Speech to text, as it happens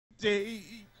J.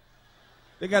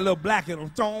 They got a little black in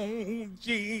them. Don't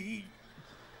G.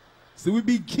 So we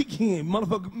be kicking,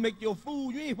 motherfucker, make your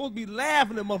food. You ain't supposed to be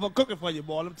laughing at motherfucker cooking for you,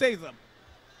 boy. Let me tell you something.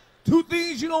 Two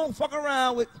things you don't fuck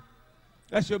around with.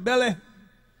 That's your belly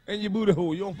and your booty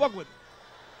hole. You don't fuck with it.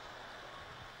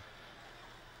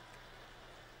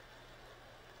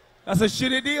 That's a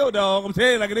shitty deal, dog. I'm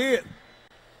telling you like it is.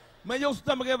 Man, your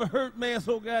stomach ever hurt, man,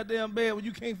 so goddamn bad when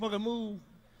you can't fucking move?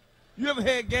 You ever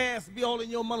had gas be all in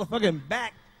your motherfucking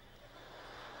back?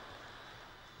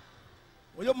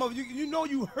 When your mother, you know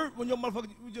you hurt when your motherfucker,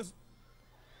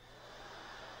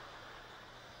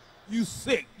 you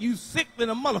sick. You sick than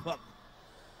a motherfucker.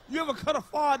 You ever cut a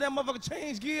far that motherfucker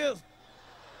change gears?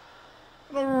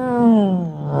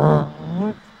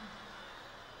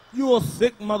 You a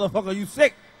sick motherfucker, you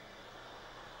sick.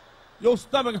 Your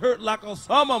stomach hurt like a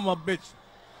summer, my bitch.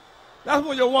 That's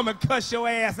when your woman cuss your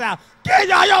ass out. Get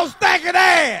y'all your stinking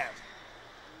ass!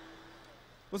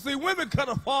 But see, women cut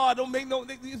a far, don't make no,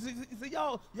 see,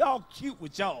 y'all cute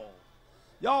with y'all.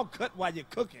 Y'all cut while you're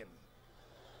cooking.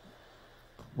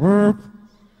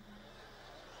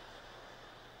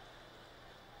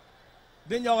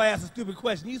 Then y'all ask a stupid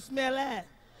question. You smell that?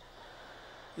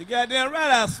 You goddamn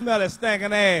right I smell that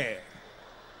stinking ass.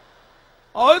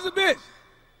 Oh, it's a bitch.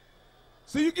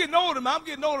 See, you getting older, man. I'm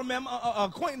getting older, man. An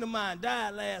acquaintance of mine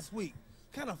died last week.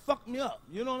 Kind of fucked me up,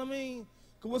 you know what I mean?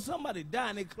 Because when somebody die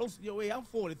and they close to your age, I'm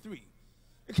 43.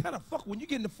 It kind of fuck, when you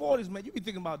get in the 40s, man, you be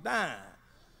thinking about dying.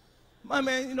 My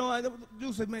man, you know, the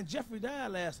dude said, man, Jeffrey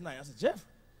died last night. I said, Jeffrey?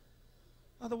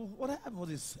 I thought, well, what happened? Was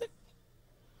he sick?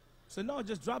 I said, no,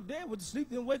 just dropped dead, went to sleep,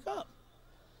 didn't wake up.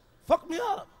 Fucked me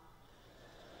up.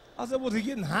 I said, was he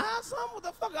getting high or something? What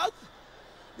the fuck?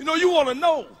 You know, you want to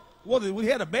know. Was he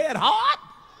had a bad heart?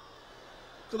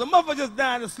 Because the motherfucker just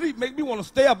dying to sleep make me want to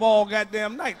stay up all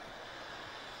goddamn night.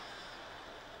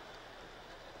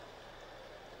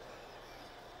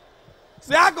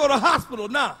 See, I go to the hospital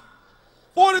now.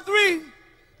 43,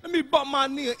 let me bump my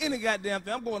knee or any goddamn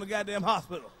thing. I'm going to goddamn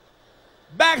hospital.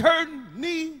 Back hurting,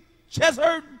 knee, chest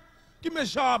hurting. Give me a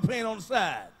sharp pain on the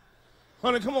side.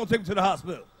 Honey, come on, take me to the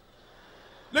hospital.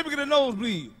 Let me get a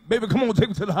nosebleed. Baby, come on, take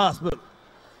me to the hospital.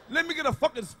 Let me get a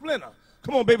fucking splinter.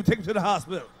 Come on, baby, take me to the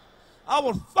hospital. I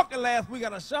was fucking last week,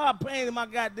 got a sharp pain in my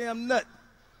goddamn nut.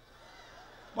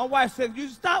 My wife said, you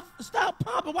stop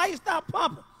pumping. Why you stop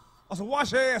pumping? I said,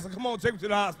 wash your ass and come on, take me to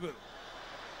the hospital.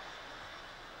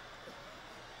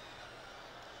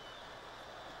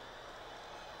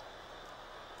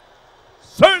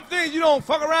 Certain things you don't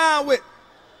fuck around with.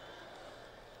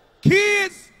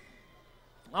 Kids,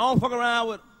 I don't fuck around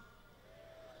with.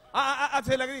 I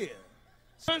tell you like it is.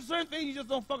 Certain things you just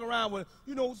don't fuck around with.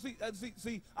 You know,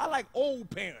 see, I like old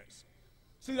parents.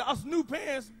 See, us new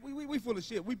parents, we full of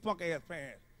shit. We punk-ass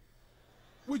parents.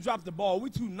 We drop the ball. We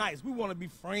too nice. We want to be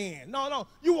friends. No,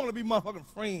 you want to be motherfucking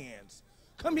friends.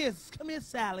 Come here,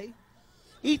 Sally.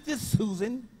 Eat this,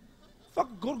 Susan. Fuck,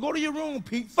 go to your room,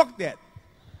 Pete. Fuck that.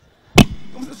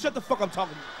 Shut the fuck up, I'm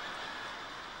talking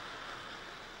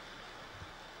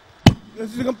to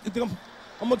you.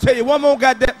 I'm going to tell you one more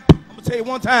goddamn, I'm going to tell you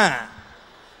one time.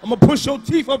 I'm going to push your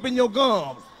teeth up in your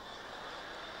gums.